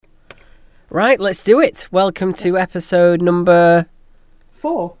Right, let's do it. Welcome to episode number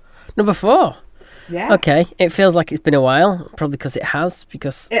 4. Number 4. Yeah. Okay, it feels like it's been a while, probably because it has,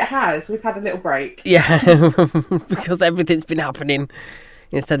 because... It has. We've had a little break. Yeah, because everything's been happening.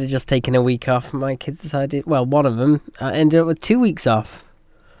 Instead of just taking a week off, my kids decided, well, one of them ended up with 2 weeks off.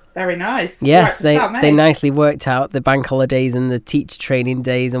 Very nice. Yes, Right, they nicely worked out the bank holidays and the teacher training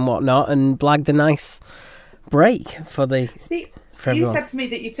days and whatnot and blagged a nice break for the... See, for you everyone. said to me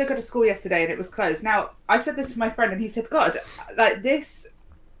that you took her to school yesterday and it was closed. Now, I said this to my friend and he said, God, like this...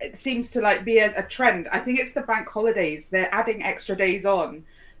 It seems to like be a trend. I think it's the bank holidays. They're adding extra days on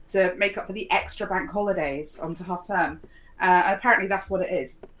to make up for the extra bank holidays onto half term. And apparently that's what it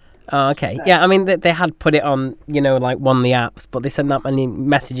is. Oh, okay. So. Yeah, I mean, they had put it on, like one of the apps, but they sent that many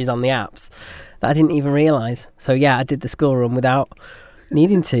messages on the apps that I didn't even realise. So, yeah, I did the school run without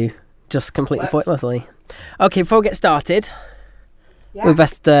needing to, just completely pointlessly. Okay, before we get started, we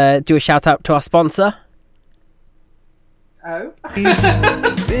best do a shout-out to our sponsor. Oh.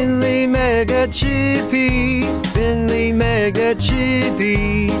 Binley Mega Chippy, Binley Mega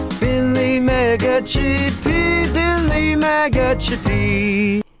Chippy, Binley Mega Chippy, Binley Mega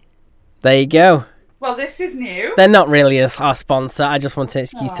Chippy. There you go. Well, this is new. They're not really our sponsor. I just want an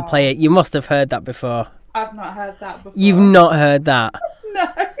excuse to play it. You must have heard that before. I've not heard that before. You've not heard that? No.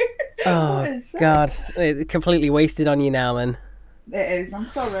 Oh, God. It's completely wasted on you now, then. It is. I'm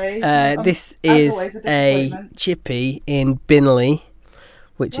sorry. This is always, a Chippy in Binley,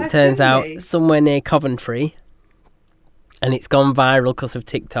 which Where's it turns Binley? out somewhere near Coventry, and it's gone viral because of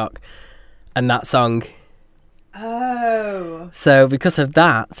TikTok and that song. Oh. So because of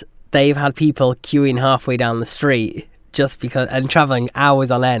that, they've had people queuing halfway down the street just because, and travelling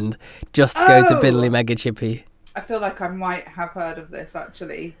hours on end just to go to Binley Mega Chippy. I feel like I might have heard of this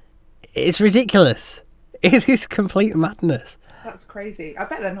actually. It's ridiculous. It is complete madness. That's crazy. I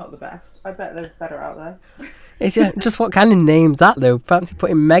bet they're not the best. I bet there's better out there. It's just what kind of name's that though? Fancy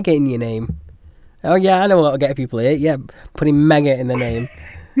putting mega in your name. Oh yeah, I know what'll get people here. Yeah, putting mega in the name.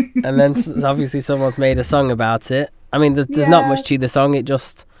 And then obviously someone's made a song about it. I mean, there's not much to the song. It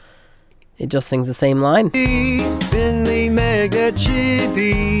just sings the same line. Binley Mega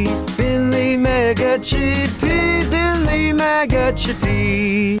Chippy, Binley Mega Chippy, Binley Mega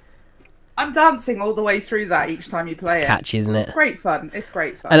Chippy. I'm dancing all the way through that each time you play it. Catchy, isn't it? It's great fun. It's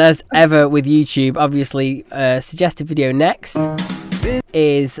great fun. And as ever with YouTube, obviously, suggested video next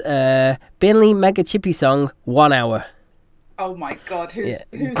is Binley Mega Chippy song 1 hour. Oh my God, who's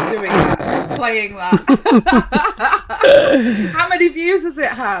doing that? Who's playing that? How many views has it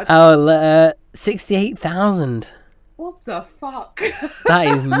had? 68,000. What the fuck? That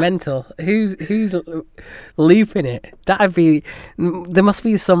is mental. Who's looping it? That'd be. There must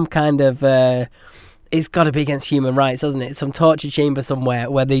be some kind of. It's got to be against human rights, doesn't it? Some torture chamber somewhere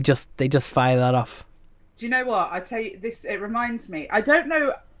where they just fire that off. Do you know what? I tell you this. It reminds me. I don't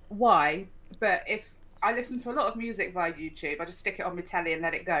know why, but if I listen to a lot of music via YouTube, I just stick it on my telly and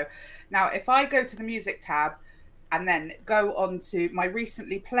let it go. Now, if I go to the music tab and then go on to my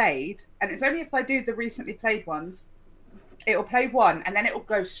recently played, and it's only if I do the recently played ones. It'll play one and then it will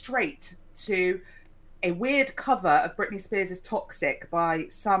go straight to a weird cover of Britney Spears' Toxic by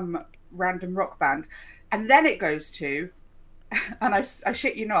some random rock band. And then it goes to, and I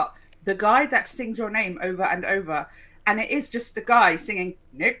shit you not, the guy that sings your name over and over. And it is just the guy singing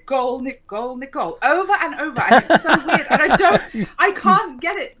Nicole, Nicole, Nicole over and over. And it's so weird. And I can't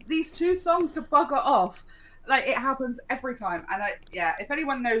get it, these two songs to bugger off. Like, it happens every time. And if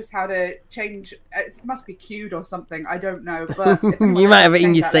anyone knows how to change, it must be queued or something. I don't know. But you might have it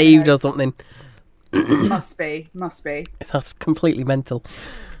in your saved or something. Must be. That's completely mental.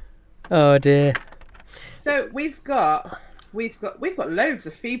 Oh dear. So we've got loads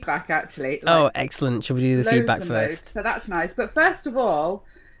of feedback actually. Oh, excellent. Shall we do the feedback first? Loads. So that's nice. But first of all,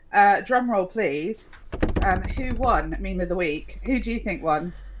 drum roll please. Who won Meme of the Week? Who do you think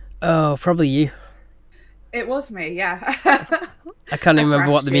won? Oh, probably you. It was me, yeah. I can't even remember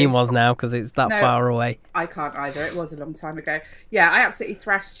what the meme was now because it's that far away. I can't either. It was a long time ago. Yeah, I absolutely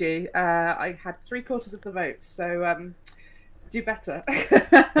thrashed you. I had 3/4 of the votes, so do better.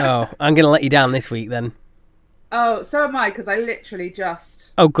 Oh, I'm going to let you down this week then. Oh, so am I, because I literally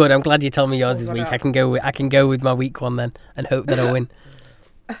just... Oh, good. I'm glad you told me yours this week. I can go with my week one then and hope that I win.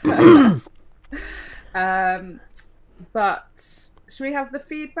 But... Should we have the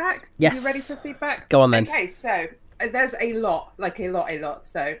feedback? Yes. Are you ready for feedback? Go on then. Okay, so there's a lot.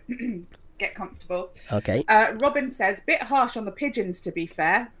 So get comfortable. Okay. Robin says, bit harsh on the pigeons, to be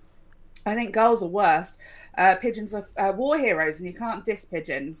fair. I think girls are worst. Pigeons are war heroes and you can't diss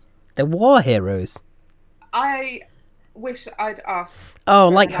pigeons. They're war heroes? I wish I'd asked. Oh,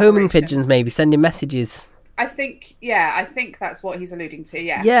 for like an homing elaboration. pigeons, maybe sending messages. I think that's what he's alluding to.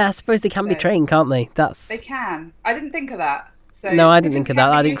 Yeah. Yeah, I suppose they can be So- trained, can't they? They can. I didn't think of that. So No, I didn't pigeons think of can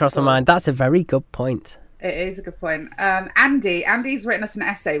that. be I didn't cross my useful. mind. That's a very good point. It is a good point. Andy's written us an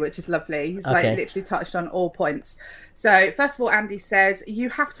essay, which is lovely. He's like Okay. literally touched on all points. So first of all, Andy says, you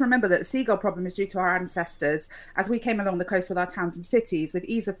have to remember that the seagull problem is due to our ancestors. As we came along the coast with our towns and cities with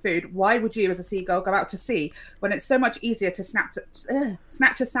ease of food, why would you as a seagull go out to sea when it's so much easier to snatch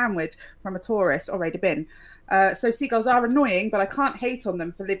a sandwich from a tourist or raid a bin? So seagulls are annoying, but I can't hate on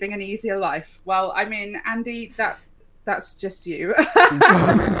them for living an easier life. Well, I mean, Andy, that's just you.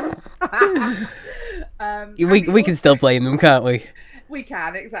 We can still blame them, can't we? We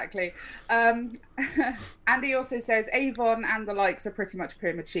can, exactly. Andy also says Avon and the likes are pretty much a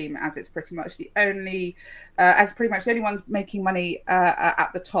pyramid scheme, as it's pretty much the only ones making money at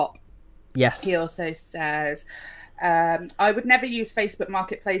the top. Yes. He also says, I would never use Facebook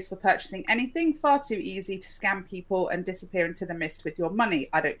Marketplace for purchasing anything. Far too easy to scam people and disappear into the mist with your money.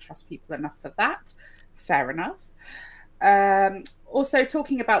 I don't trust people enough for that. Fair enough. Also,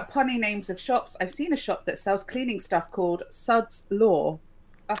 talking about punny names of shops, I've seen a shop that sells cleaning stuff called Sud's Law.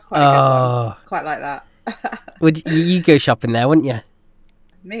 That's quite a good one. Quite like that. Would you go shopping there, wouldn't you?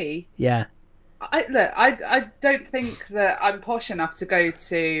 Me? Yeah. I don't think that I'm posh enough to go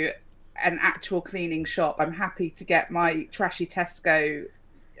to an actual cleaning shop. I'm happy to get my trashy Tesco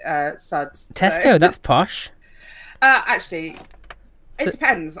suds. Tesco, that's posh. Actually, it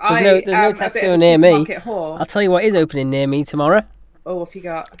depends. There's no am a bit Tesco of a near me. supermarket whore. I'll tell you what is opening near me tomorrow. Oh, what have you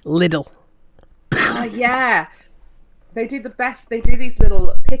got? Lidl. Oh, yeah. They do the best. They do these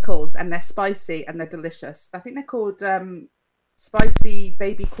little pickles and they're spicy and they're delicious. I think they're called spicy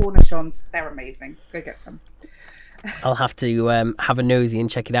baby cornichons. They're amazing. Go get some. I'll have to have a nosy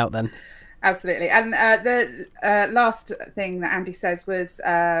and check it out then. Absolutely. And the last thing that Andy says was,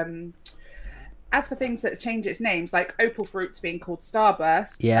 as for things that change its names, like Opal Fruits being called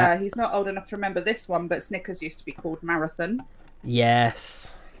Starburst, he's not old enough to remember this one, but Snickers used to be called Marathon.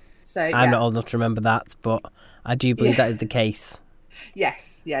 Yes. So I'm not old enough to remember that, but I do believe that is the case.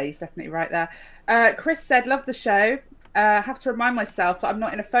 Yes, yeah, he's definitely right there. Chris said, love the show. Have to remind myself that I'm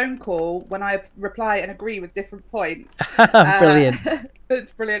not in a phone call when I reply and agree with different points. Brilliant.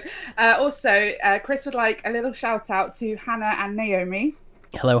 It's brilliant. Also, Chris would like a little shout out to Hannah and Naomi.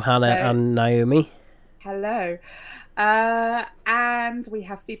 Hello, Hannah and Naomi. Hello. And we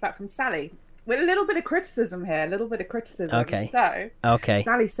have feedback from Sally. With a little bit of criticism here, Okay. So, Okay.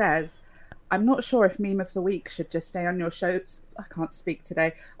 Sally says, I'm not sure if meme of the week should just stay on your shows. I can't speak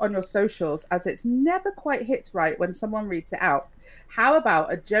today. On your socials, as it's never quite hits right when someone reads it out. How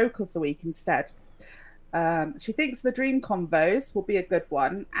about a joke of the week instead? She thinks the dream convos will be a good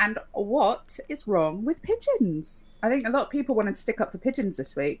one. And what is wrong with pigeons? I think a lot of people wanted to stick up for pigeons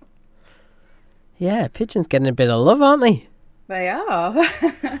this week. Yeah, pigeons getting a bit of love, aren't they? They are.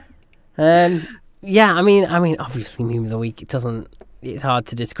 Yeah, I mean, obviously, meme of the week. It's hard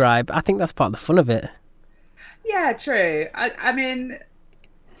to describe. I think that's part of the fun of it. Yeah, true. I mean,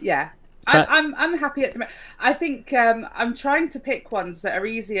 yeah. I'm happy at the moment. I think I'm trying to pick ones that are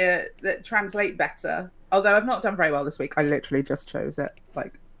easier, that translate better. Although I've not done very well this week. I literally just chose it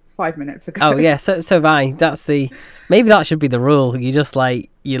like 5 minutes ago. Oh yeah, so have I. Maybe that should be the rule. You just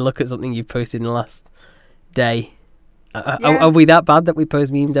you look at something you've posted in the last day. Are we that bad that we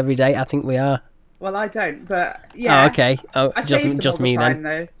post memes every day? I think we are. Well, I don't, but yeah. Oh, okay. Oh, I save them just all me the time,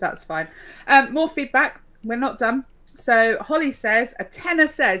 then. though. That's fine. More feedback. We're not done. So Holly says, a tenor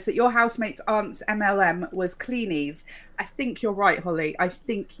says that your housemate's aunt's MLM was cleanies. I think you're right, Holly. I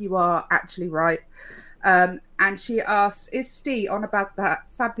think you are actually right. And she asks, is Steve on about that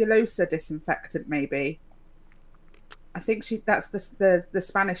Fabulosa disinfectant, maybe? I think that's the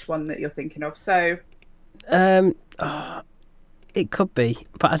Spanish one that you're thinking of. So it could be,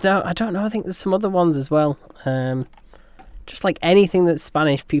 but I don't know. I think there's some other ones as well. Just like anything that's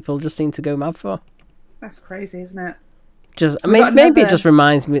Spanish, people just seem to go mad for. That's crazy, isn't it? Maybe it just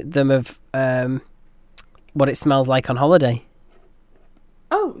reminds them of what it smells like on holiday.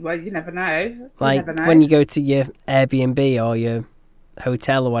 Oh, well, you never know. When you go to your Airbnb or your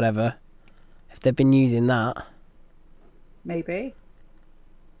hotel or whatever, if they've been using that. Maybe.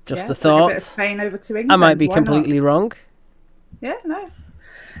 Just a thought. A bit of Spain over to England. I might be completely wrong. Yeah, no.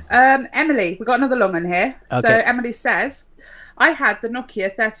 Emily, we've got another long one here. Okay. So Emily says, I had the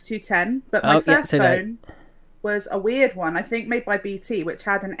Nokia 3210, but my first phone was a weird one, I think made by BT, which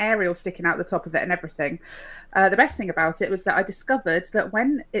had an aerial sticking out the top of it and everything. The best thing about it was that I discovered that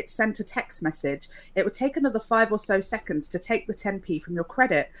when it sent a text message, it would take another 5 or so seconds to take the 10p from your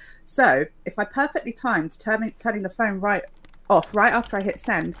credit. So if I perfectly timed turning the phone right off right after I hit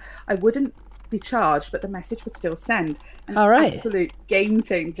send, I wouldn't be charged, but the message would still send. An absolute game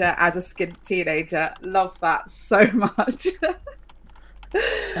changer as a skint teenager. Love that so much.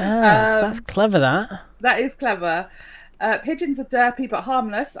 That's clever, that. That is clever. Pigeons are derpy but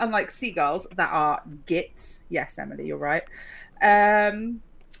harmless, unlike seagulls that are gits. Yes, Emily, you're right.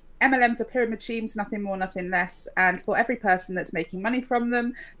 MLMs are pyramid schemes, nothing more, nothing less. And for every person that's making money from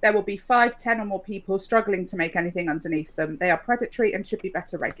them, there will be 5, 10 or more people struggling to make anything underneath them. They are predatory and should be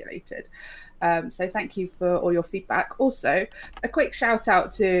better regulated. So thank you for all your feedback. Also, a quick shout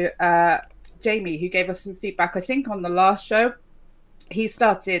out to Jamie, who gave us some feedback, I think, on the last show. He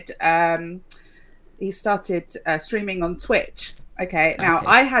started streaming on Twitch. Okay, now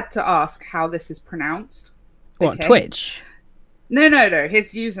I had to ask how this is pronounced. What, Twitch? No,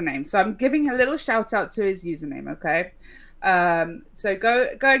 his username. So I'm giving a little shout out to his username, okay? So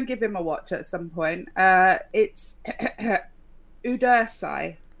go and give him a watch at some point. It's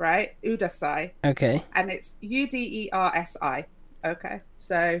Udersai, right? Udersai. Okay. And it's Udersi. Okay.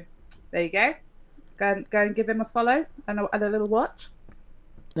 So there you go. Go and give him a follow and a little watch.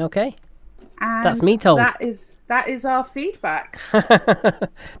 Okay. And that's me told. That is our feedback.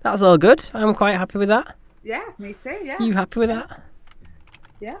 That's all good. I'm quite happy with that. Yeah, me too. Yeah. You happy with that?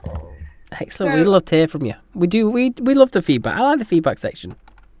 Yeah. Excellent. We'd love to hear from you. We do. We love the feedback. I like the feedback section.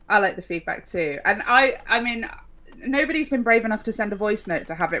 I like the feedback too. And I mean, nobody's been brave enough to send a voice note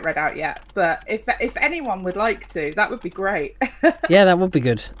to have it read out yet. But if anyone would like to, that would be great. Yeah, that would be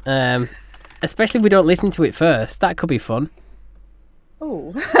good. Especially if we don't listen to it first. That could be fun.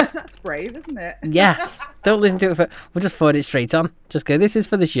 Oh, that's brave, isn't it? Yes. Don't listen to it first. We'll just forward it straight on. Just go, this is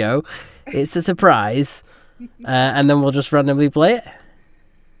for the show. It's a surprise. And then we'll just randomly play it.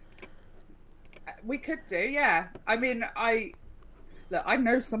 We could do, yeah. I mean, I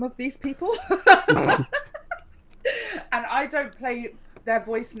know some of these people. And I don't play their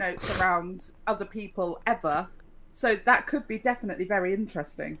voice notes around other people ever. So that could be definitely very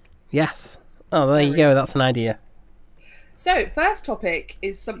interesting. Yes. Oh, there you go. That's an idea. So, first topic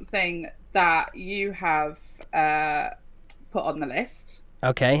is something that you have put on the list.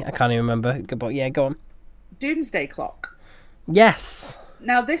 Okay, I can't even remember. But yeah, go on. Doomsday Clock. Yes.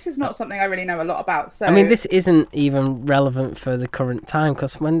 Now, this is not something I really know a lot about. So, I mean, this isn't even relevant for the current time,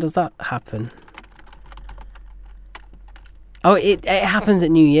 because when does that happen? Oh, it happens at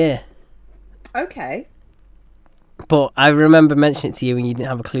New Year. Okay. But I remember mentioning it to you and you didn't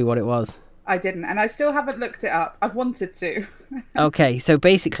have a clue what it was. I didn't, and I still haven't looked it up. I've wanted to. Okay, so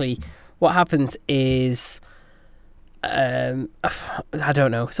basically what happens is, I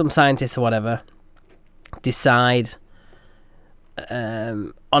don't know, some scientists or whatever decide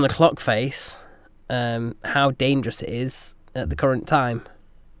on a clock face how dangerous it is at the current time.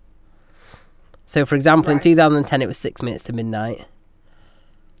 So, for example, in 2010 it was 6 minutes to midnight.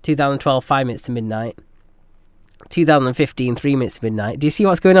 2012, 5 minutes to midnight. 2015, 3 minutes to midnight. Do you see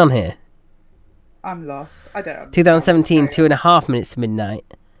what's going on here? I'm lost. I don't understand. 2017, 2.5 minutes to midnight.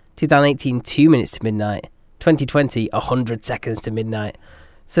 2018, 2 minutes to midnight. 2020, 100 seconds to midnight.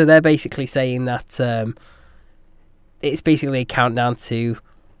 So they're basically saying that it's basically a countdown to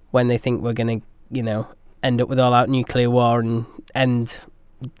when they think we're going to, end up with all-out nuclear war and end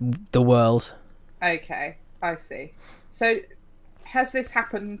the world. Okay, I see. So has this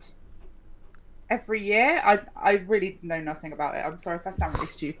happened every year? I really know nothing about it. I'm sorry if I sound really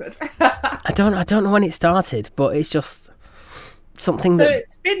stupid. I don't know when it started, but it's just something so that...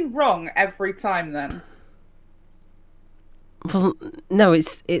 it's been wrong every time then? Well, no,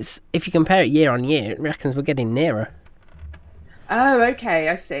 it's if you compare it year on year, it reckons we're getting nearer. Oh, okay,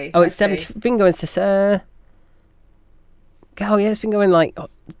 I see. Oh, it's 70. Been going to... oh, yeah, it's been going like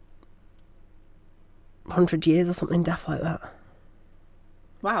 100 years or something daft like that.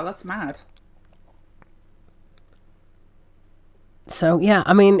 Wow, that's mad. So, yeah,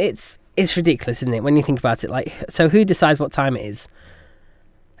 I mean, it's ridiculous, isn't it, when you think about it? Like, so who decides what time it is?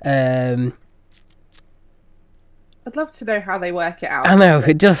 I'd love to know how they work it out. I know,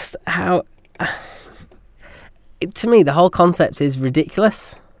 it just... how... to me, the whole concept is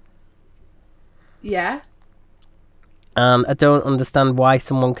ridiculous. Yeah. I don't understand why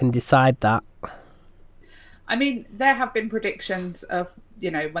someone can decide that. I mean, there have been predictions of,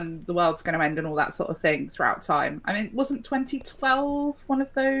 when the world's going to end and all that sort of thing throughout time. I mean, wasn't 2012 one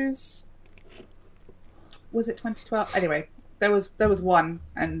of those? Was it 2012? Anyway, There was one,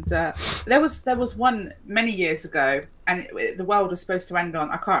 and there was one many years ago, and the world was supposed to end on,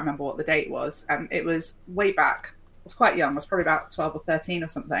 I can't remember what the date was, and it was way back. I was quite young. I was probably about 12 or 13 or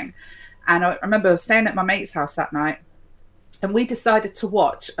something. And I remember staying at my mate's house that night, and we decided to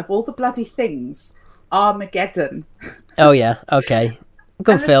watch, of all the bloody things, Armageddon. Oh yeah, okay,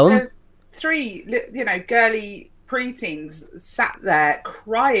 good film. There's three, girly preteens sat there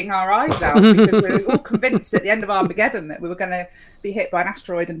crying our eyes out because we were all convinced at the end of Armageddon that we were going to be hit by an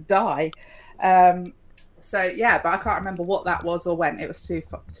asteroid and die. So yeah, but I can't remember what that was or when. It was too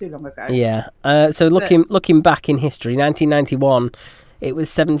long ago. Yeah. So looking back in history, 1991, it was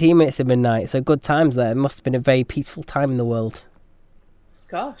 17 minutes of midnight. So good times there. It must have been a very peaceful time in the world.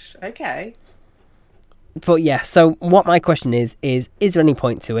 Gosh. Okay. But yeah. So what my question is there any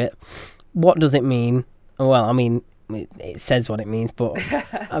point to it? What does it mean? Well, I mean, it says what it means, but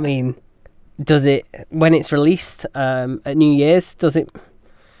I mean, does it, when it's released at New Year's,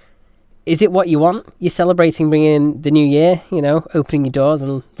 is it what you want? You're celebrating bringing in the new year, opening your doors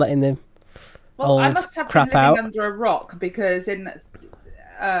and letting the old I must have crap been living out. under a rock because in,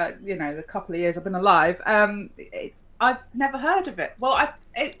 the couple of years I've been alive, I've never heard of it. Well,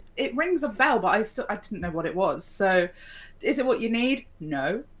 it rings a bell, but I didn't know what it was. So, is it what you need?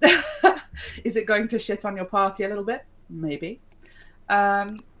 No. Is it going to shit on your party a little bit? Maybe.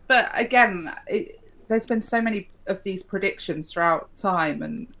 But again, there's been so many of these predictions throughout time,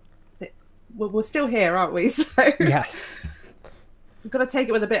 and we're still here, aren't we? So Yes. we've got to take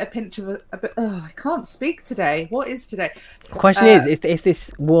it with a bit of pinch of a bit. Oh, I can't speak today. What is today? The question is if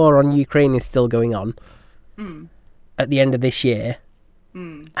this war on Ukraine is still going on at the end of this year,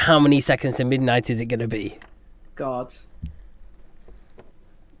 how many seconds to midnight is it going to be? God.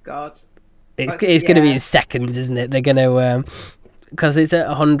 It's going to be in seconds, isn't it? They're going to, because it's at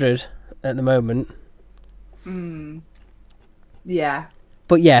 100 at the moment. Yeah.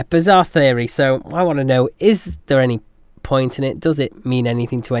 But yeah, bizarre theory. So I want to know, is there any point in it? Does it mean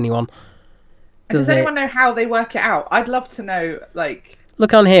anything to anyone? Does anyone know how they work it out? I'd love to know, like...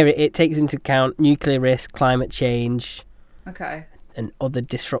 Look on here, it takes into account nuclear risk, climate change, Okay. and other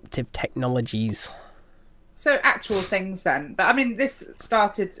disruptive technologies. So actual things then. But I mean, this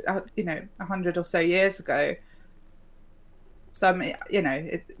started, 100 or so years ago. So, I mean,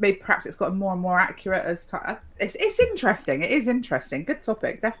 maybe perhaps it's gotten more and more accurate as time. It's interesting. It is interesting. Good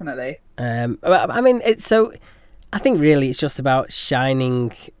topic, definitely. I mean, I think really it's just about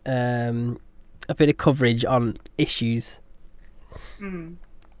shining a bit of coverage on issues.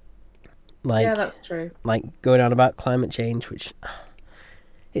 Like, yeah, that's true. Like going on about climate change, which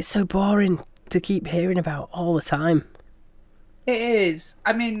it's so boring to keep hearing about all the time. It is.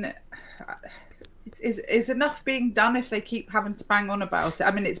 I mean, is enough being done if they keep having to bang on about it?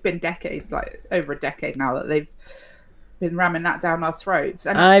 I mean, it's been over a decade now that they've been ramming that down our throats.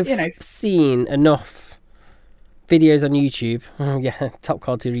 And I've seen enough videos on YouTube. Yeah, top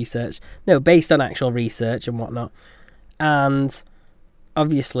quality research. No, based on actual research and whatnot. And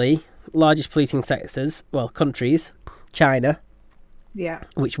obviously, largest polluting countries, China. Yeah.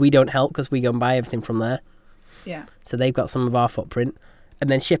 Which we don't help because we go and buy everything from there. Yeah. So they've got some of our footprint. And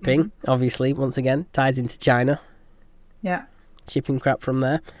then shipping, obviously, once again, ties into China. Yeah. Shipping crap from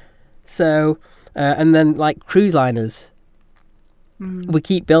there. So, and then like cruise liners. We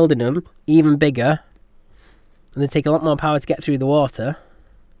keep building them even bigger. And they take a lot more power to get through the water.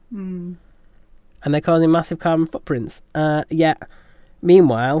 And they're causing massive carbon footprints. Yet,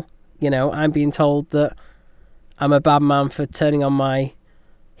 meanwhile, I'm being told that I'm a bad man for turning on my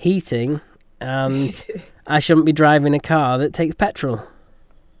heating and I shouldn't be driving a car that takes petrol.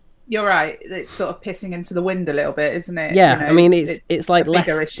 You're right. It's sort of pissing into the wind a little bit, isn't it? Yeah, I mean, it's like a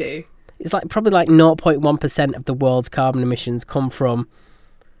bigger issue. It's like probably like 0.1% of the world's carbon emissions come from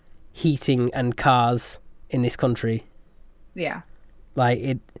heating and cars in this country. Yeah.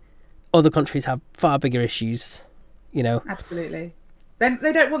 Other countries have far bigger issues, Absolutely. Then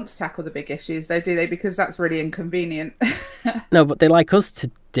they don't want to tackle the big issues, though, do they? Because that's really inconvenient. No, but they like us to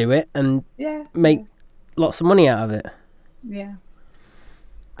do it and make lots of money out of it. Yeah.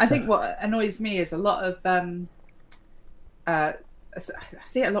 I think what annoys me is a lot of... I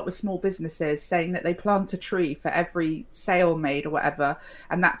see it a lot with small businesses saying that they plant a tree for every sale made or whatever,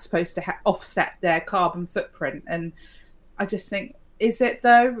 and that's supposed to offset their carbon footprint. And I just think, is it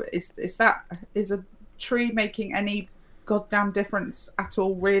though? Is a tree making any goddamn difference at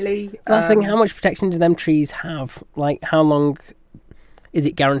all, really? Last thing, how much protection do them trees have? Like, how long is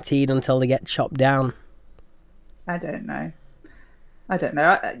it guaranteed until they get chopped down? I don't know.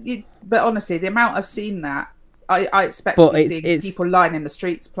 But honestly, the amount I've seen that, I expect But to be seeing it's people lining the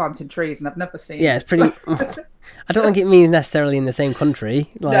streets planting trees, and I've never seen. Yeah, it's pretty. I don't think it means necessarily in the same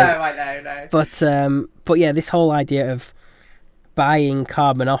country. Like, no, I know, no. But yeah, this whole idea of buying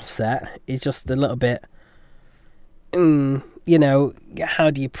carbon offset is just a little bit. You know, how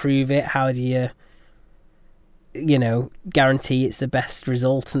do you prove it? How do you, guarantee it's the best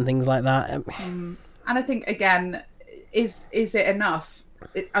result and things like that? And I think again, is it enough?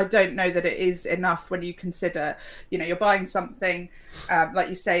 I don't know that it is enough when you consider, you're buying something, like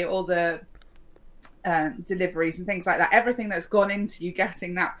you say, all the deliveries and things like that. Everything that's gone into you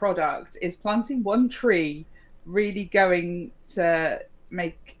getting that product. Is planting one tree really going to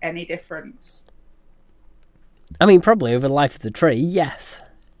make any difference? I mean, probably over the life of the tree, yes.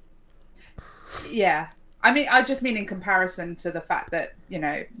 Yeah. I mean, I just mean in comparison to the fact that,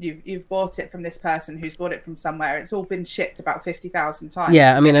 you've bought it from this person who's bought it from somewhere. It's all been shipped about 50,000 times.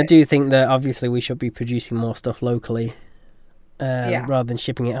 Yeah, I mean, I do think that obviously we should be producing more stuff locally rather than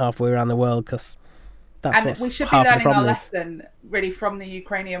shipping it halfway around the world, because that's what's we should be half of the learning our problem is. lesson really from the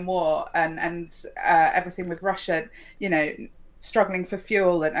Ukrainian war and everything with Russia, struggling for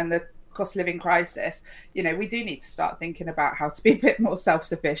fuel and the cost of living crisis. We do need to start thinking about how to be a bit more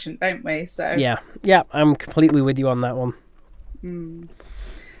self-sufficient, don't we? So yeah, I'm completely with you on that one.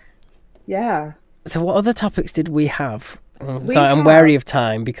 Yeah. So what other topics did we have? I'm wary of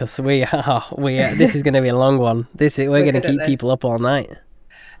time because we this is going to be a long one. We're going to keep people up all night.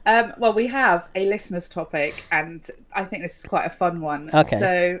 Well, we have a listener's topic, and I think this is quite a fun one. Okay.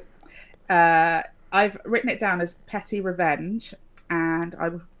 So I've written it down as petty revenge, and I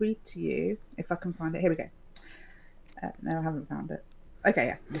will read to you if I can find it. Here we go. No, I haven't found it.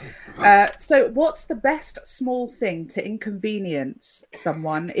 Okay, yeah. So what's the best small thing to inconvenience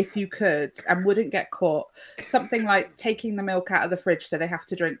someone if you could and wouldn't get caught? Something like taking the milk out of the fridge so they have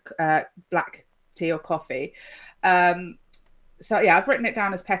to drink black tea or coffee. So yeah, I've written it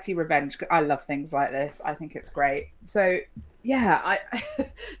down as petty revenge. I love things like this. I think it's great. So yeah,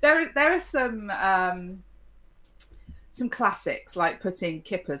 there are some classics, like putting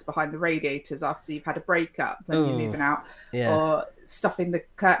kippers behind the radiators after you've had a breakup when you're moving out, or stuffing the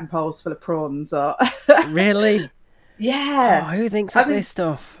curtain poles full of prawns. Or Really? Yeah. Oh, who thinks of this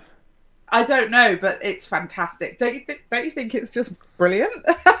stuff? I don't know, but it's fantastic. Don't you think it's just brilliant?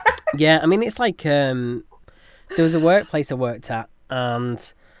 Yeah, I mean, it's like there was a workplace I worked at,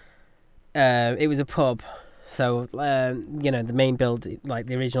 and it was a pub. So, the main building, like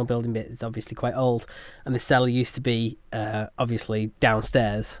the original building bit, is obviously quite old, and the cellar used to be obviously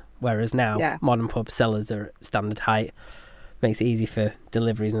downstairs, whereas now modern pub cellars are at standard height. Makes it easy for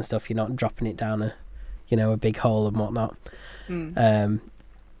deliveries and stuff. You're not dropping it down a big hole and whatnot. And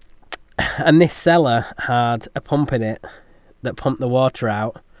this cellar had a pump in it that pumped the water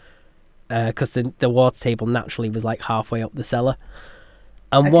out, because the water table naturally was like halfway up the cellar.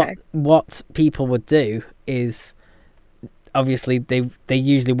 And what people would do is, obviously, they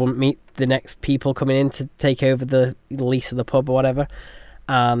usually wouldn't meet the next people coming in to take over the lease of the pub or whatever,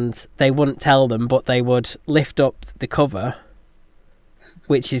 and they wouldn't tell them, but they would lift up the cover,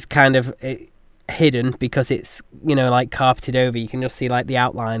 which is kind of hidden because it's, like carpeted over. You can just see like the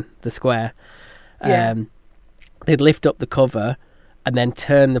outline, the square. They'd lift up the cover and then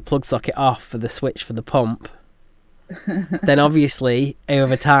turn the plug socket off for the switch for the pump. Then obviously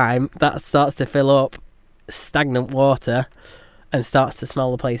over time that starts to fill up stagnant water and starts to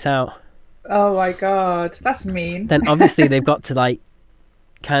smell the place out. Oh my god, that's mean. Then obviously they've got to like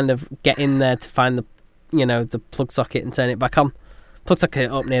kind of get in there to find the plug socket and turn it back on. Plug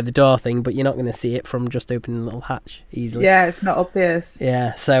socket up near the door thing, but you're not going to see it from just opening a little hatch easily. Yeah, it's not obvious.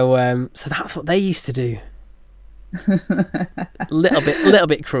 Yeah, so that's what they used to do. little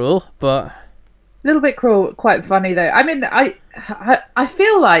bit cruel, but a little bit cruel. Quite funny though. I mean, I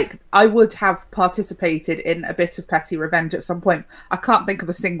feel like I would have participated in a bit of petty revenge at some point. I can't think of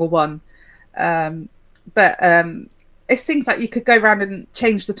a single one, but it's things like you could go around and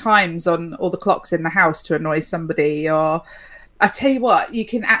change the times on all the clocks in the house to annoy somebody. Or I tell you what, you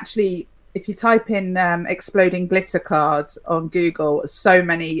can actually, if you type in exploding glitter cards on Google, so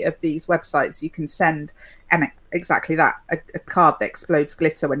many of these websites you can send, and exactly that, a card that explodes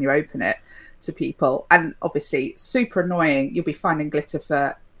glitter when you open it to people. And obviously super annoying. You'll be finding glitter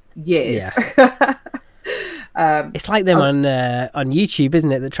for years. Yeah. It's like them on YouTube,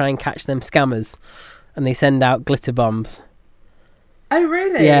 isn't it, that try and catch them scammers and they send out glitter bombs. Oh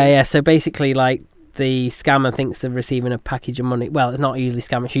really? Yeah, so basically like the scammer thinks they're receiving a package of money. Well, it's not usually a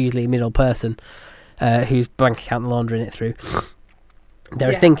scammer, it's usually a middle person whose bank account they're laundering it through.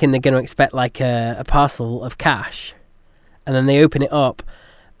 They're thinking they're going to expect like a parcel of cash, and then they open it up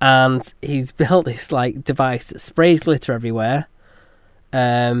and he's built this like device that sprays glitter everywhere.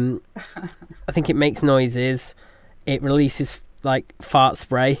 I think it makes noises. It releases like fart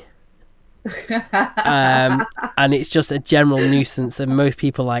spray. And it's just a general nuisance, and most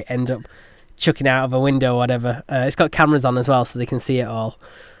people like end up chucking out of a window or whatever. It's got cameras on as well, so they can see it all.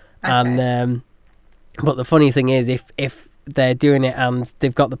 Okay. And but the funny thing is, if they're doing it and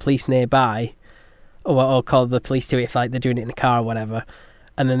they've got the police nearby, or call the police to it if like they're doing it in a car or whatever,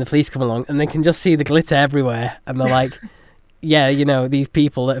 and then the police come along and they can just see the glitter everywhere, and they're like, yeah, you know, these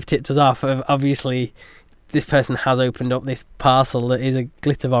people that have tipped us off have obviously, this person has opened up this parcel that is a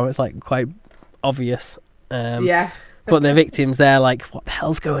glitter bomb. It's like quite obvious. Yeah. But the victims, they're like, what the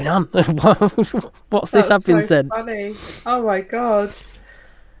hell's going on? What's this I've been said? Funny. Oh my God.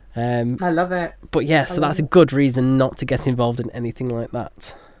 I love it. But yeah, so that's a good reason not to get involved in anything like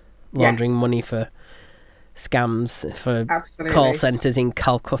that. Laundering money for scams, for call centres in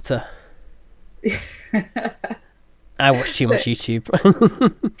Calcutta. I watch too much YouTube.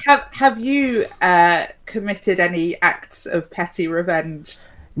 Have you committed any acts of petty revenge?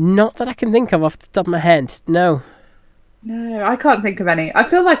 Not that I can think of off the top of my head. No, I can't think of any. I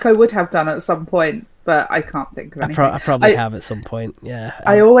feel like I would have done at some point, but I can't think of anything. I probably have at some point, yeah.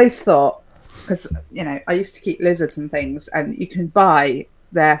 I always thought, because, you know, I used to keep lizards and things, and you can buy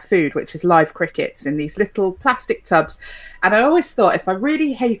their food, which is live crickets, in these little plastic tubs. And I always thought, if I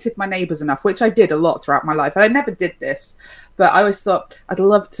really hated my neighbours enough, which I did a lot throughout my life, and I never did this, but I always thought I'd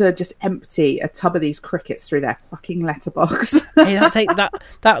love to just empty a tub of these crickets through their fucking letterbox. Hey,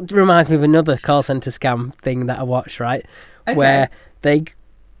 that reminds me of another call centre scam thing that I watched, right? Okay. Where they,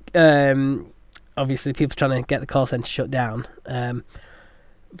 obviously people trying to get the call centre shut down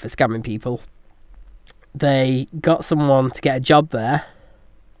for scamming people. They got someone to get a job there.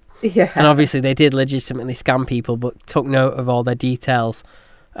 Yeah. And obviously they did legitimately scam people, but took note of all their details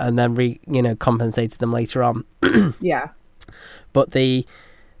and then compensated them later on. Yeah. But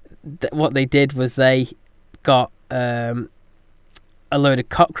what they did was they got a load of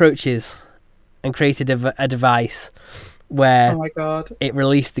cockroaches and created a device where, oh my God, it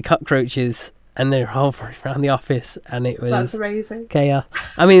released the cockroaches and they're hovering around the office, and it was, that's amazing, chaos.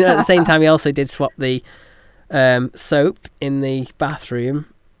 I mean, at the same time, he also did swap the soap in the bathroom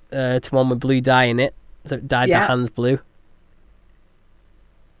to one with blue dye in it, so it dyed the hands blue.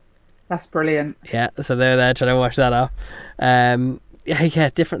 That's brilliant. Yeah, so they're there trying to wash that off. Yeah,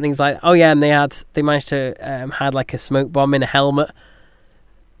 different things like, oh yeah, and they managed to hide like a smoke bomb in a helmet.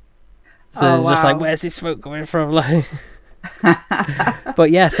 So it's just like, where's this smoke coming from? Like,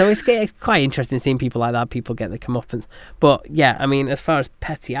 but yeah, so it's quite interesting seeing people like that. People get the comeuppance. But yeah, I mean, as far as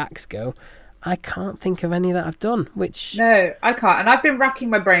petty acts go, I can't think of any that I've done. No, I can't. And I've been racking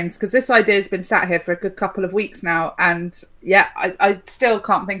my brains because this idea has been sat here for a good couple of weeks now, and yeah, I still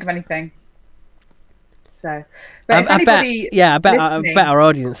can't think of anything. So, but I bet our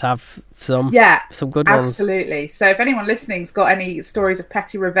audience have some good ones. Absolutely. So if anyone listening's got any stories of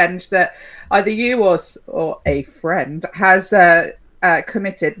petty revenge that either you or a friend has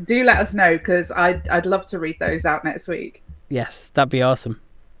committed, do let us know, because I'd love to read those out next week. Yes, that'd be awesome.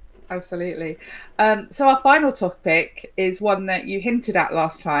 Absolutely. So our final topic is one that you hinted at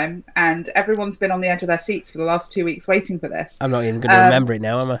last time, and everyone's been on the edge of their seats for the last 2 weeks waiting for this. I'm not even going to remember it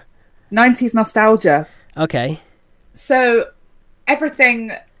now, am I? 90s nostalgia. Okay. So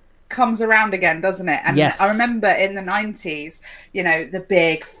everything comes around again, doesn't it? And yes. I remember in the 90s, the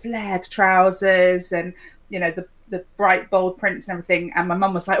big flared trousers and, the bright, bold prints and everything. And my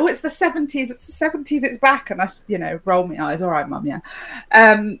mum was like, oh, it's the 70s. It's the 70s. It's back. And I, roll my eyes. All right, mum, yeah.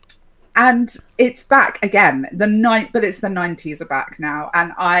 And it's back again. But it's the 90s are back now.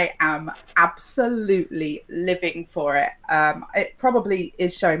 And I am absolutely living for it. It probably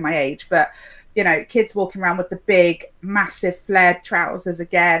is showing my age, but kids walking around with the big, massive flared trousers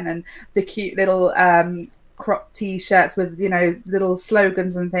again, and the cute little crop t-shirts with, little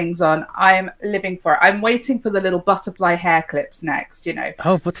slogans and things on. I am living for it. I'm waiting for the little butterfly hair clips next,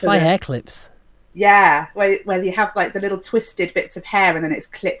 Oh, butterfly hair clips. Yeah, where you have like the little twisted bits of hair and then it's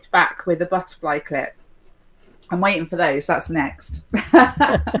clipped back with a butterfly clip. I'm waiting for those. That's next.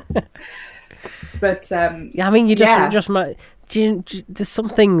 But yeah, I mean, you just might. There's some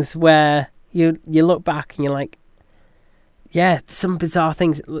things where you look back and you're like, yeah, some bizarre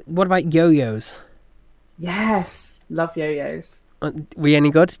things. What about yo-yos? Yes, love yo-yos. Were you any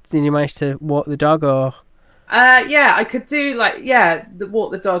good? Did you manage to walk the dog or? Yeah, I could do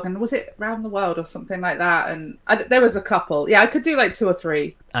walk the dog, and was it round the world or something like that? And there was a couple. Yeah, I could do like 2 or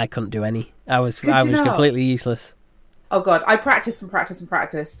 3. I couldn't do any. I was completely useless. Oh God, I practiced and practiced and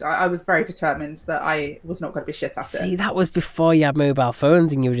practiced. I was very determined that I was not going to be shit at it. See, that was before you had mobile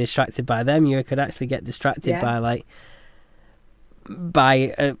phones and you were distracted by them. You could actually get distracted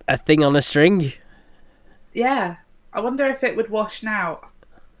by a thing on a string. Yeah. I wonder if it would wash now.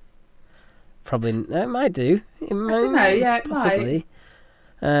 Probably, it might do. It might, I don't know, yeah, it possibly.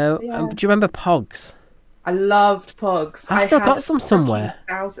 Do you remember Pogs? I loved Pogs. I've still got some somewhere.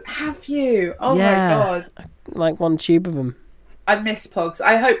 Have you? Oh yeah, my God. Like one tube of them. I miss Pogs.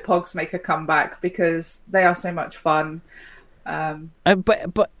 I hope Pogs make a comeback because they are so much fun.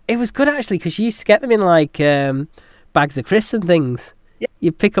 But it was good actually because you used to get them in like bags of crisps and things. Yeah.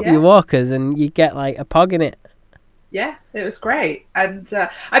 You pick up your walkers and you get like a Pog in it. Yeah, it was great. And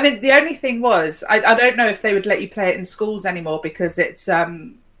I mean, the only thing was, I don't know if they would let you play it in schools anymore because it's, I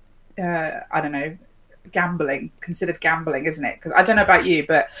don't know, considered gambling, isn't it? Because I don't know about you,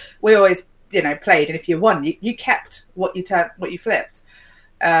 but we always, played. And if you won, you kept what you flipped.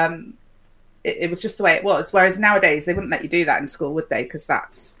 It was just the way it was. Whereas nowadays, they wouldn't let you do that in school, would they? Because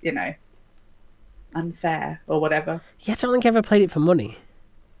that's, unfair or whatever. Yeah, I don't think I ever played it for money.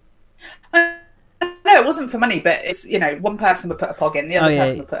 No, it wasn't for money, but it's one person would put a pog in, the other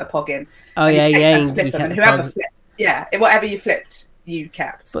person would put a pog in. Oh and yeah, and flip them, and whoever flipped, whatever you flipped, you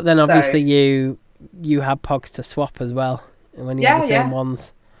kept. But then obviously you had pogs to swap as well when you had the same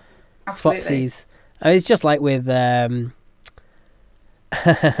ones. Absolutely. Swapsies. I mean, it's just like with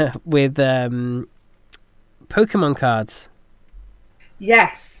with Pokemon cards.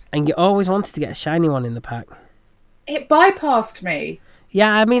 Yes. And you always wanted to get a shiny one in the pack. It bypassed me.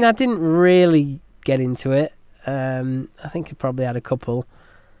 Yeah, I mean, I didn't really get into it. I think I probably had a couple.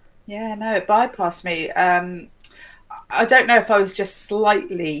 Yeah, no, it bypassed me. I don't know if I was just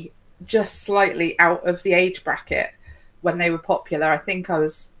slightly out of the age bracket when they were popular. I think I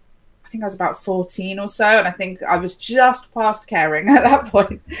was about 14 or so, and I think I was just past caring at that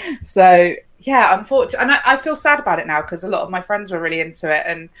point. So yeah, unfortunately, and I feel sad about it now because a lot of my friends were really into it,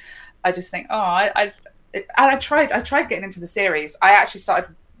 and I just think, I tried getting into the series. I actually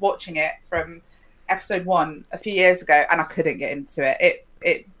started watching it from episode 1 a few years ago, and I couldn't get into it.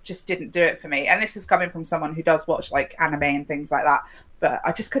 It just didn't do it for me. And this is coming from someone who does watch like anime and things like that, but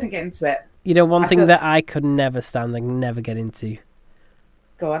I just couldn't get into it. One thing that I could never stand and never get into.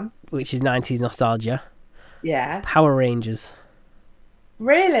 Go on. Which is 90s nostalgia. Yeah. Power Rangers.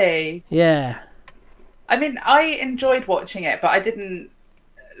 Really? Yeah. I mean, I enjoyed watching it, but I didn't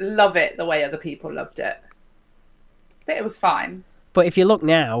love it the way other people loved it. But it was fine. But if you look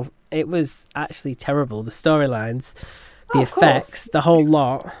now, it was actually terrible. The storylines, the effects, the whole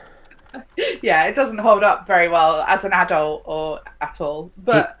lot. Yeah, it doesn't hold up very well as an adult or at all.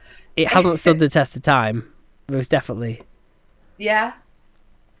 But it hasn't stood the test of time. Most definitely. Yeah.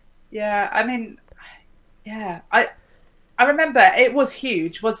 Yeah, I mean, yeah. I remember it was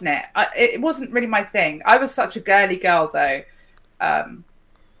huge, wasn't it? It wasn't really my thing. I was such a girly girl, though. And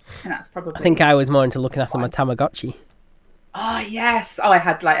that's probably... I think I was more into looking after my Tamagotchi. Oh, yes. Oh, I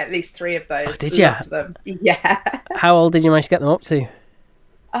had like at least 3 of those. Oh, did you? Them. Yeah. How old did you manage to get them up to?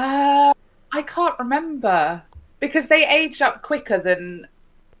 I can't remember. Because they aged up quicker than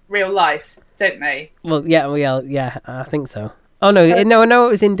real life, don't they? Well, yeah, I think so. Oh, no, no, it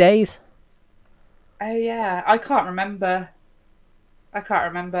was in days. Oh, yeah. I can't remember.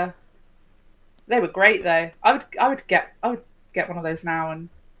 They were great, though. I would get one of those now and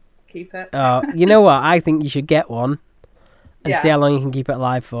keep it. Oh, you know what? I think you should get one and see how long you can keep it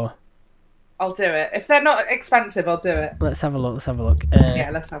alive for. I'll do it. If they're not expensive, I'll do it. Let's have a look. Yeah,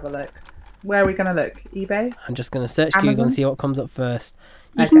 let's have a look. Where are we going to look? eBay? I'm just going to search Amazon? Google and see what comes up first.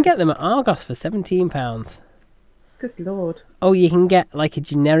 You can get them at Argos for £17. Good Lord. Oh, you can get like a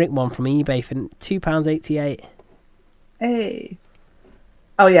generic one from eBay for £2.88. Hey.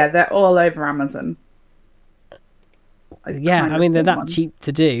 Oh, yeah, they're all over Amazon. Yeah, I mean, they're that cheap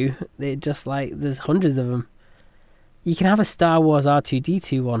to do. They're just like, there's hundreds of them. You can have a Star Wars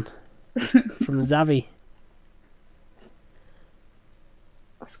R2-D2 one from Zavi.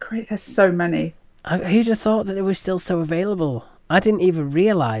 That's great. There's so many. Who'd have thought that they were still so available? I didn't even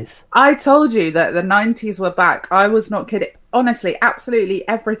realise. I told you that the 90s were back. I was not kidding. Honestly, absolutely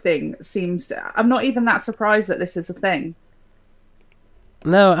everything seems to... I'm not even that surprised that this is a thing.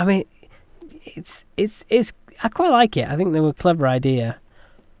 No, I mean, it's. I quite like it. I think they were a clever idea.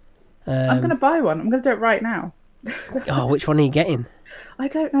 I'm going to buy one. I'm going to do it right now. Oh, which one are you getting? I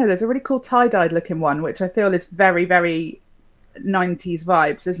don't know. There's a really cool tie-dyed looking one, which I feel is very, very 90s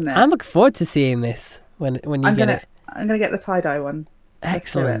vibes, isn't it? I'm looking forward to seeing this when you get it. I'm going to get the tie-dye one.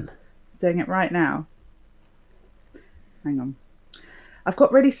 Excellent. Doing it right now. Hang on. I've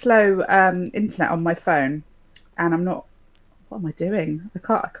got really slow internet on my phone, and I'm not. What am I doing? I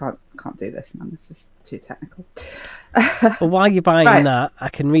can't do this, man. This is too technical. Well, while you're buying Right. that, I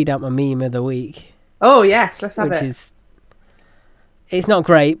can read out my meme of the week, Oh yes, let's have which it. is, it's not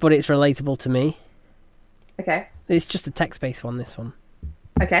great, but it's relatable to me. Okay. It's just a text-based one, this one.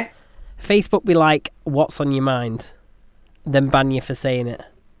 Okay. Facebook be like, what's on your mind? Then ban you for saying it.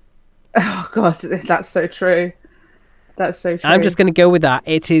 Oh God, that's so true. That's so true. I'm just going to go with that.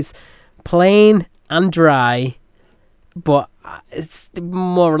 It is plain and dry, but it's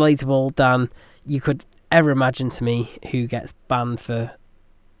more relatable than you could ever imagine to me who gets banned for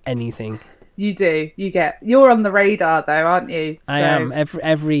anything. You do. You're on the radar though, aren't you? I am.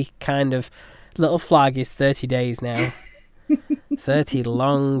 Every kind of little flag is 30 days now. 30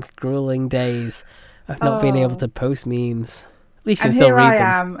 long, grueling days of not being able to post memes. At least you can And still here read I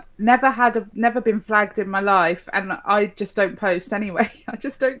them. am, never been flagged in my life, and I just don't post anyway. I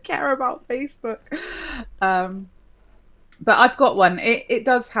just don't care about Facebook. But I've got one. It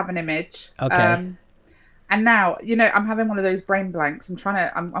does have an image. Okay. And now, I'm having one of those brain blanks.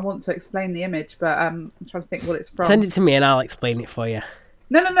 I want to explain the image, but I'm trying to think what it's from. Send it to me and I'll explain it for you.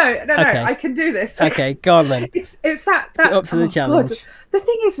 No. Okay. I can do this. Okay, go on then. It's that Up to the challenge. God. The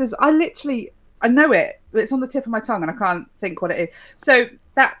thing is I know it. It's on the tip of my tongue, and I can't think what it is. So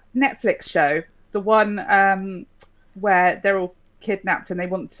that Netflix show, the one where they're all kidnapped and they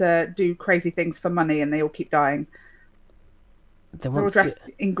want to do crazy things for money, and they all keep dying. They're all dressed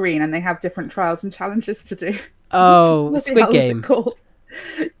in green, and they have different trials and challenges to do. Oh, What the Squid hell is it Game. called?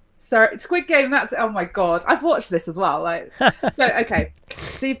 So Squid Game. That's oh my God! I've watched this as well. So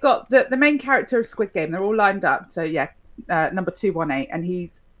you've got the main character of Squid Game. They're all lined up. So yeah, number 218, and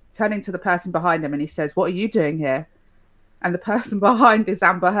he's turning to the person behind him, and he says, "What are you doing here?" And the person behind is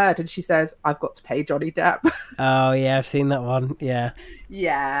Amber Heard, and she says, "I've got to pay Johnny Depp." Oh, yeah, I've seen that one. Yeah.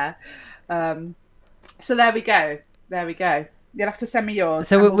 Yeah. So there we go. You'll have to send me yours,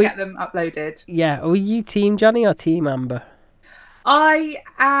 So and we'll we- get them uploaded. Yeah. Were you Team Johnny or Team Amber? I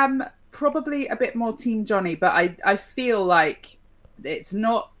am probably a bit more Team Johnny, but I feel like it's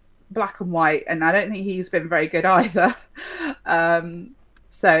not black and white, and I don't think he's been very good either.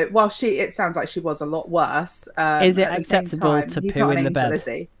 So while it sounds like she was a lot worse. Is it at the same acceptable time, to he's poo not an in the angel, bed? is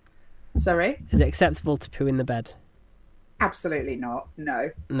he? Sorry? Is it acceptable to poo in the bed? Absolutely not.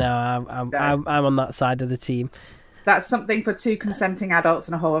 No. No, I'm on that side of the team. That's something for two consenting adults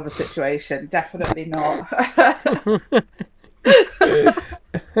in a whole other situation. Definitely not.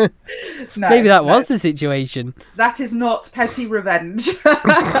 No, Maybe that was the situation. That is not petty revenge.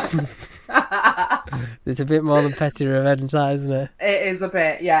 There's a bit more than petty revenge, that, isn't it? It is a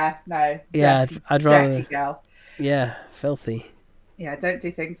bit, yeah. No. Yeah, dirty, I'd rather- dirty girl. Yeah, filthy. Yeah, don't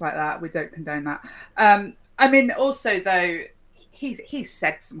do things like that. We don't condone that. I mean, also though, he's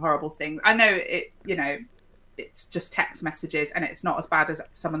said some horrible things. I know it. It's just text messages, and it's not as bad as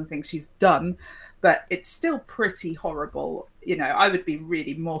some of the things she's done, but it's still pretty horrible. I would be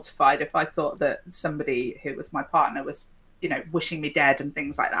really mortified if I thought that somebody who was my partner was, wishing me dead and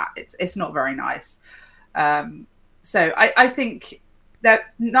things like that. It's not very nice. So I think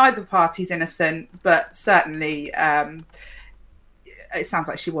that neither party's innocent, but certainly it sounds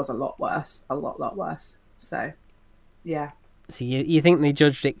like she was a lot worse, a lot worse. So, yeah. So you think they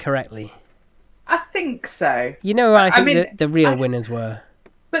judged it correctly? I think so. I think mean, the real winners were.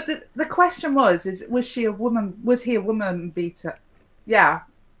 But the question was she a woman? Was he a woman beater? Yeah,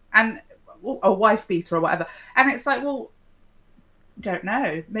 and a wife beater or whatever. And it's like, well, don't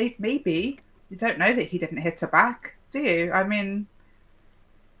know. Maybe you don't know that he didn't hit her back, do you? I mean,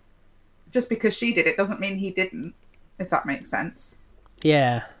 just because she did it doesn't mean he didn't. If that makes sense.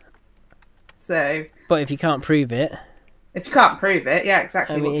 Yeah. So, But if you can't prove it, if you can't prove it, yeah,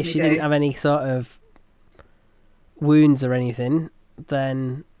 exactly. I mean, what if can she you do? didn't have any sort of wounds or anything,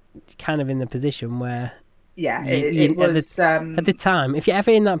 then you're kind of in the position where Yeah, you- it was. at the time, if you're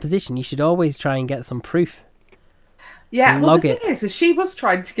ever in that position, you should always try and get some proof. Yeah, and well, log the thing is she was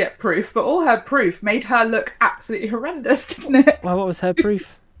trying to get proof, but all her proof made her look absolutely horrendous, didn't it? Well, what was her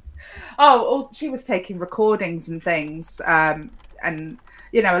proof? She was taking recordings and things, and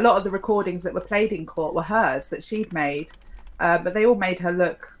a lot of the recordings that were played in court were hers that she'd made, but they all made her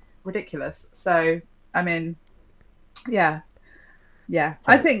look ridiculous. So, I mean, yeah.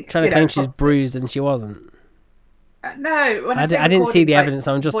 I think Trying to claim she's bruised and she wasn't. no. When I didn't see the recordings, evidence.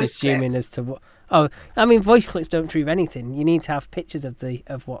 I'm just voice assuming clips. as to what. Oh, I mean, voice clips don't prove anything. You need to have pictures of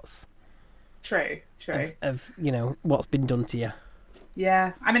what's True. of what's been done to you.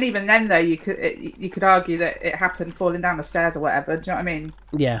 Yeah, I mean, even then though, you could argue that it happened falling down the stairs or whatever. Do you know what I mean?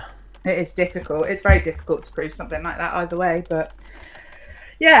 Yeah. It is difficult. It's very difficult to prove something like that either way. But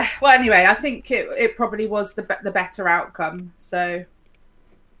Yeah. Well, anyway, I think it probably was the better outcome. So,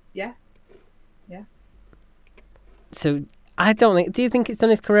 yeah. So I don't think. Do you think it's done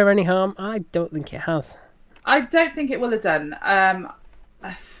his career any harm? I don't think it has. I don't think it will have done. I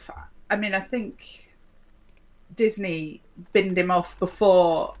mean, I think Disney binned him off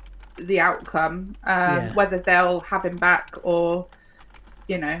before the outcome. Whether they'll have him back or,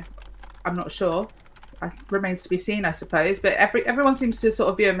 I'm not sure. It remains to be seen, I suppose. But everyone seems to sort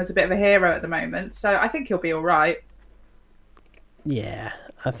of view him as a bit of a hero at the moment. So I think he'll be all right. Yeah,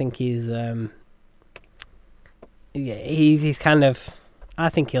 I think he's. He's kind of. I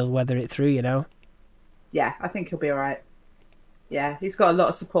think he'll weather it through. Yeah, I think he'll be all right. Yeah, he's got a lot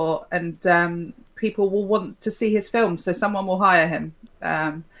of support, and people will want to see his films, so someone will hire him.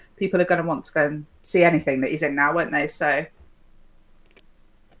 People are going to want to go and see anything that he's in now, won't they? So,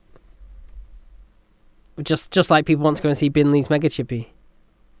 just like people want to go and see Binley's Mega Chippy.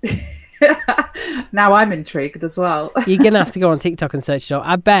 Now I'm intrigued as well. You're going to have to go on TikTok and search it up.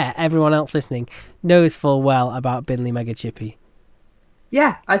 I bet everyone else listening knows full well about Binley Mega Chippy.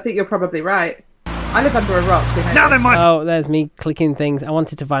 Yeah, I think you're probably right. I live under a rock. Oh, there's me clicking things. I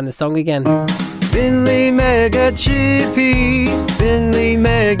wanted to find the song again. Binley Mega Chippy, Binley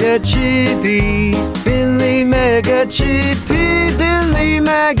Mega Chippy, Binley Mega Chippy, Binley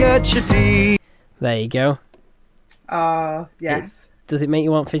Mega Chippy. There you go. Yes. Does it make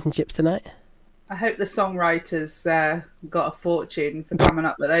you want fish and chips tonight? I hope the songwriters got a fortune for coming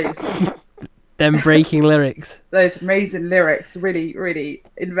up with those. Them breaking lyrics. Those amazing lyrics. Really, really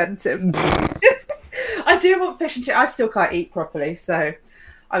inventive. I do want fish and chips. I still can't eat properly, so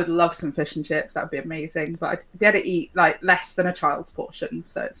I would love some fish and chips. That would be amazing. But I'd be able to eat like less than a child's portion,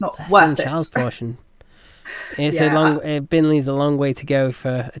 so it's not worth it. Child's portion. It's a long. Binley's a long way to go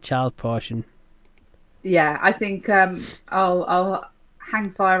for a child portion. Yeah, I think I'll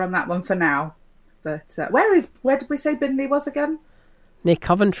hang fire on that one for now. But where did we say Binley was again? Near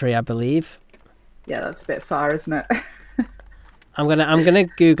Coventry, I believe. Yeah, that's a bit far, isn't it? I'm gonna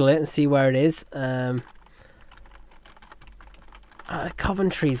Google it and see where it is.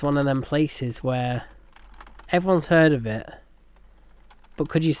 Coventry is one of them places where everyone's heard of it, but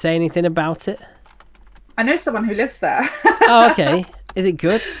could you say anything about it? I know someone who lives there. Oh, okay. Is it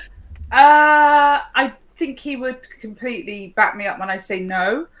good? I think he would completely back me up when I say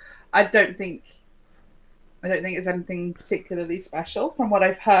no. I don't think it's anything particularly special from what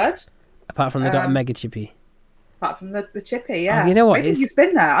I've heard. Apart from they got a Mega Chippy. Apart from the Chippy, yeah. Oh, you know what? Maybe he's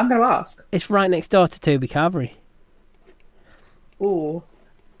been there. I'm going to ask. It's right next door to Toby Carvery. Oh,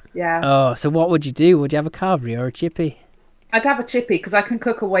 yeah. Oh, so what would you do? Would you have a Carvery or a Chippy? I'd have a Chippy because I can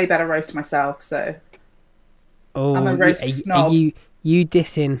cook a way better roast myself. So, I'm a roast snob. Are you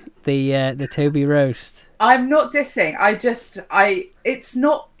dissing the Toby roast? I'm not dissing. It's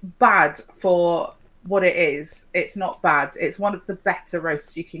not bad for what it is. It's not bad. It's one of the better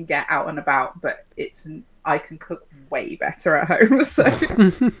roasts you can get out and about, but I can cook way better at home. So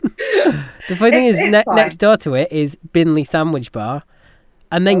the funny thing is, next door to it is Binley Sandwich Bar,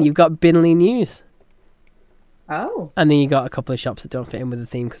 and then you've got Binley News. Oh. And then you got a couple of shops that don't fit in with the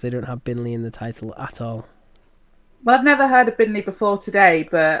theme because they don't have Binley in the title at all. Well, I've never heard of Binley before today,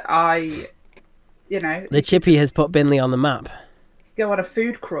 but the Chippy has put Binley on the map. Go on a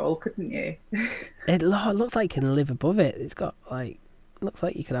food crawl, couldn't you? It looks like you can live above it. It's got looks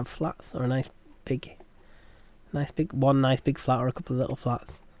like you could have flats or a nice big flat or a couple of little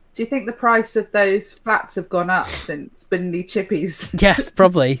flats. Do you think the price of those flats have gone up since Binley Chippies? Yes,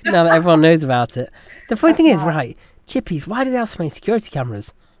 probably. Now that everyone knows about it. The funny thing is, right, Chippies, why do they have so many security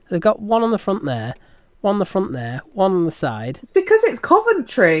cameras? They've got one on the front there, one on the front there, one on the side. It's because it's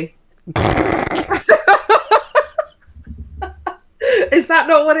Coventry. Is that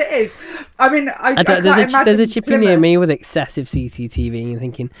not what it is? I mean, I can't imagine. There's a Chippy near me with excessive CCTV, and you're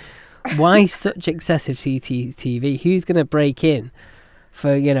thinking, why such excessive CCTV? Who's going to break in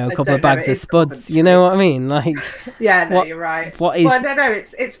for a couple of bags of spuds? Coventry. You know what I mean? Like, yeah, no, you're right. What is? Well, no,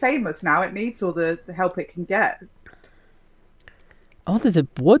 it's famous now. It needs all the help it can get. Oh, there's a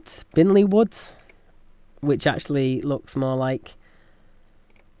Woods, Binley Woods, which actually looks more like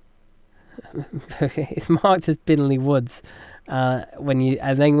it's marked as Binley Woods. When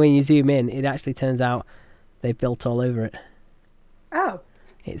you zoom in, it actually turns out they've built all over it. Oh.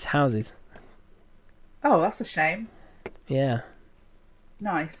 It's houses. Oh, that's a shame. Yeah.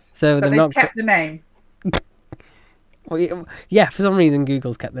 Nice. So but they've kept the name. Well, yeah, for some reason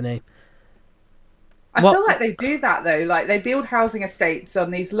Google's kept the name. I feel like they do that though. Like they build housing estates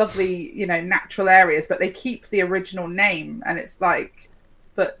on these lovely, natural areas, but they keep the original name, and it's like,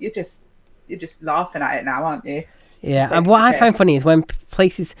 but you're just laughing at it now, aren't you? Yeah, and what I find funny is when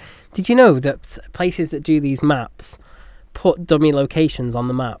places... Did you know that places that do these maps put dummy locations on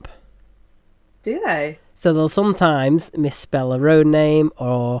the map? Do they? So they'll sometimes misspell a road name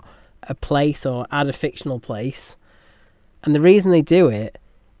or a place or add a fictional place. And the reason they do it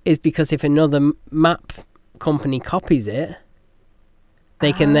is because if another map company copies it,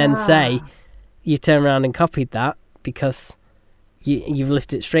 they can then say, you turn around and copied that because you've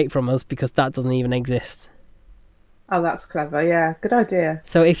lifted it straight from us because that doesn't even exist. Oh, that's clever. Yeah, good idea.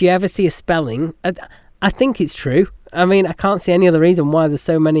 So if you ever see a spelling, I think it's true. I mean, I can't see any other reason why there's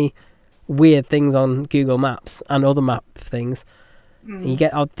so many weird things on Google Maps and other map things. You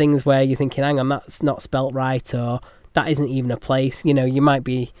get odd things where you're thinking, hang on, that's not spelt right, or that isn't even a place. You know, you might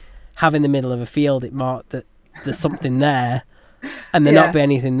be having the middle of a field, it marked that there's something there, and there not be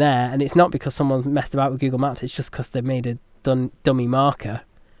anything there, and it's not because someone's messed about with Google Maps, it's just because they've made a dummy marker.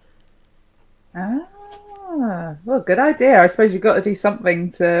 Well, good idea. I suppose you've got to do something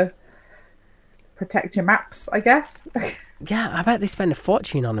to protect your maps, I guess. Yeah, I bet they spend a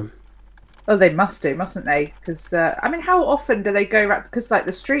fortune on them. Oh, they must do, mustn't they? Because, I mean, how often do they go around? Because, like,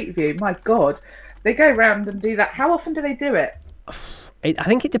 the Street View, my God, they go around and do that. How often do they do it? I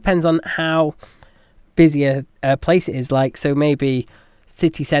think it depends on how busy a place it is. Like, so maybe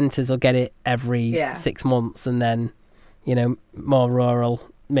city centres will get it every 6 months, and then, you know, more rural,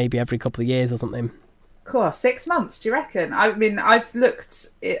 maybe every couple of years or something. Cool, 6 months, do you reckon? I mean, I've looked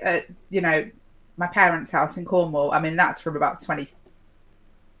at, you know, my parents' house in Cornwall. I mean, that's from about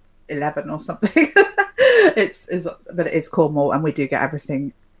 2011 or something. But it is Cornwall, and we do get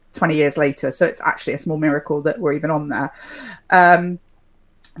everything 20 years later, so it's actually a small miracle that we're even on there.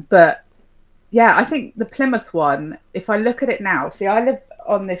 But yeah, I think the Plymouth one, if I look at it now, see, I live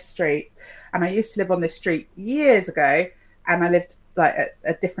on this street, and I used to live on this street years ago, and I lived like at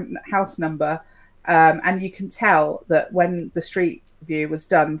a different house number, and you can tell that when the Street View was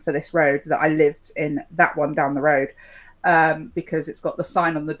done for this road that I lived in that one down the road, because it's got the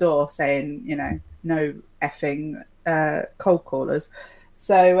sign on the door saying, you know, no effing cold callers.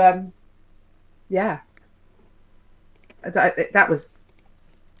 So yeah, that was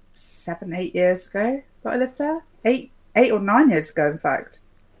 7-8 years ago that I lived there. 8 or 9 years ago, in fact.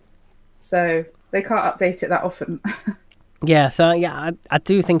 So they can't update it that often. Yeah, so yeah, I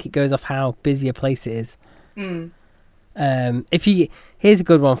do think it goes off how busy a place it is. Here's a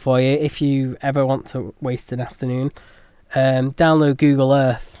good one for you if you ever want to waste an afternoon. Download Google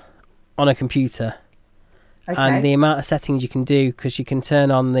Earth on a computer. Okay. And the amount of settings you can do, because you can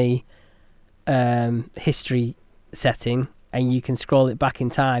turn on the history setting and you can scroll it back in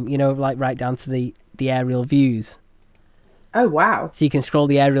time, you know, like right down to the aerial views. Oh, wow. So you can scroll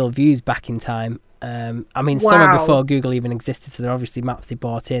the aerial views back in time. I mean, some are before Google even existed, so they're obviously maps they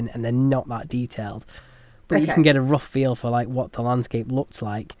bought in, and they're not that detailed. But you can get a rough feel for like what the landscape looked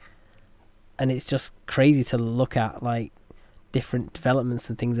like, and it's just crazy to look at like different developments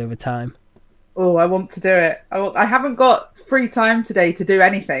and things over time. Oh, I want to do it. I haven't got free time today to do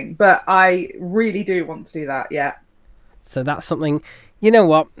anything, but I really do want to do that. Yeah. So that's something. You know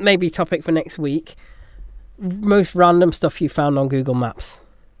what? Maybe topic for next week. Most random stuff you found on Google Maps.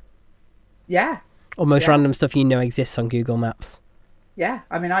 Yeah. Or most random stuff you know exists on Google Maps. Yeah.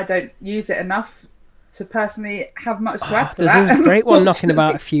 I mean, I don't use it enough to personally have much to add to that. There was a great one knocking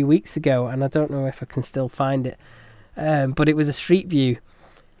about a few weeks ago, and I don't know if I can still find it. But it was a street view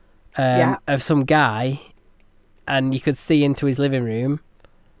of some guy, and you could see into his living room.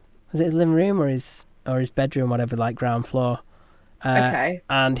 Was it his living room or his bedroom, whatever, like ground floor?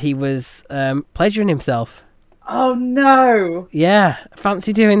 And he was pleasuring himself. Oh no! Yeah,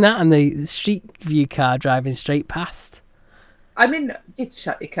 fancy doing that, and the street view car driving straight past. I mean, you'd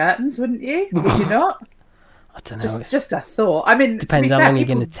shut your curtains, wouldn't you? Would you not? I don't know. Just a thought. I mean, depends how long you're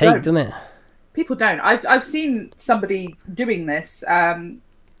going to take, doesn't it? People don't. I've seen somebody doing this by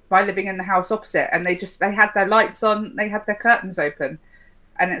living in the house opposite, and they had their lights on, they had their curtains open,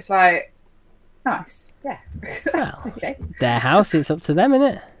 and it's like, nice, yeah. Well, okay. It's their house. It's up to them,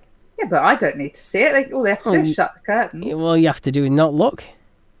 isn't it? Yeah, but I don't need to see it. All they have to do is shut the curtains. Well, you have to do is not look.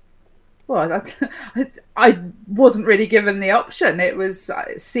 Well, I wasn't really given the option. It was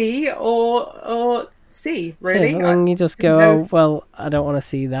see or see, really. Yeah, and you just go, oh, well, I don't want to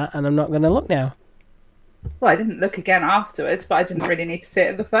see that, and I'm not going to look now. Well, I didn't look again afterwards, but I didn't really need to see it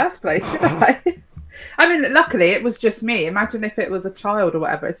in the first place, did I? I mean, luckily, it was just me. Imagine if it was a child or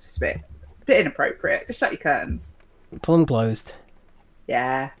whatever. It's just a bit inappropriate. Just shut your curtains. Pull them closed.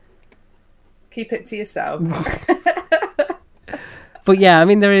 Yeah. Keep it to yourself. But yeah, I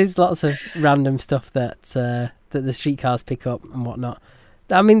mean, there is lots of random stuff that the streetcars pick up and whatnot.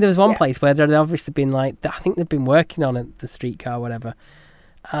 I mean, there was one Yeah. place where they'd obviously been like, I think they've been working on it, the streetcar or whatever.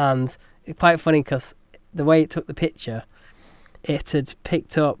 And it's quite funny because the way it took the picture, it had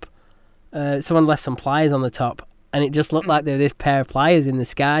picked up, someone left some pliers on the top, and it just looked like there was this pair of pliers in the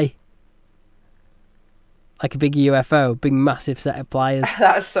sky. Like a big UFO, big massive set of pliers.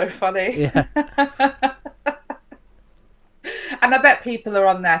 That is so funny. Yeah. And I bet people are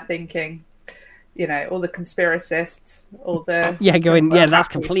on there thinking, you know, all the conspiracists, all the Going, yeah, that's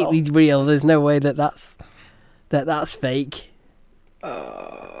people. completely real. There's no way that's fake.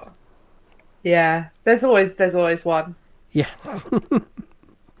 Yeah, there's always one. Yeah.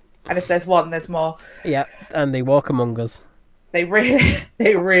 And if there's one, there's more. Yeah, and they walk among us. They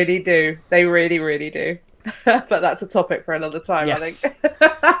really do. They really do. But that's a topic for another time, Yes. I think.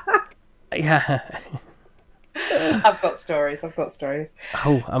 Yeah. I've got stories.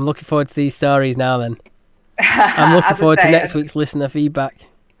 Oh, I'm looking forward to these stories now then. I'm looking forward to next week's listener feedback.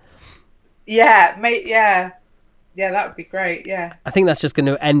 Yeah, mate, yeah. Yeah, that would be great, yeah. I think that's just going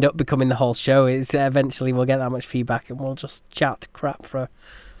to end up becoming the whole show. Is eventually we'll get that much feedback and we'll just chat crap for...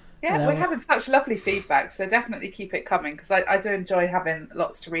 Yeah, we're having such lovely feedback, so definitely keep it coming, because I do enjoy having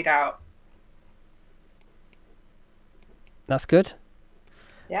lots to read out. That's good.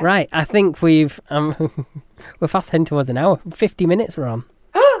 Yeah. Right, I think we're fast heading towards an hour. 50 minutes we're on.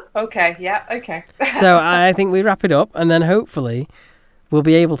 Okay, yeah, okay. So I think we wrap it up, and then hopefully we'll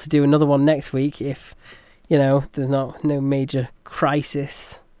be able to do another one next week if, you know, there's no major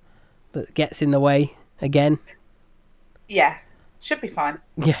crisis that gets in the way again. Yeah, should be fine.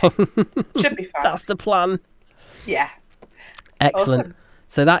 Yeah. Should be fine. That's the plan. Yeah. Excellent. Awesome.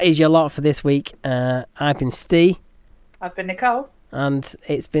 So that is your lot for this week. I've been Steve. I've been Nicole. And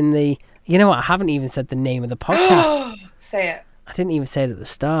it's been the... You know what? I haven't even said the name of the podcast. Say it. I didn't even say it at the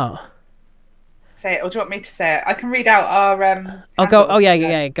start. Say it, or do you want me to say it? I can read out our... I'll go... handles. Oh,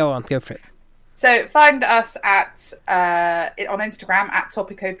 yeah. Go on. Go for it. So find us at on Instagram at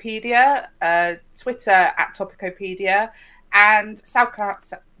Topicopedia, Twitter at Topicopedia, and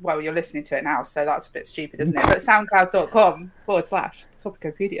SoundCloud. Well, you're listening to it now, so that's a bit stupid, isn't it? But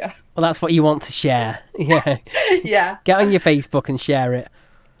soundcloud.com/Topicopedia. Well, that's what you want to share. Yeah. Yeah. Get on your Facebook and share it.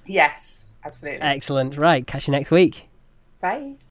 Yes, absolutely. Excellent. Right. Catch you next week. Bye.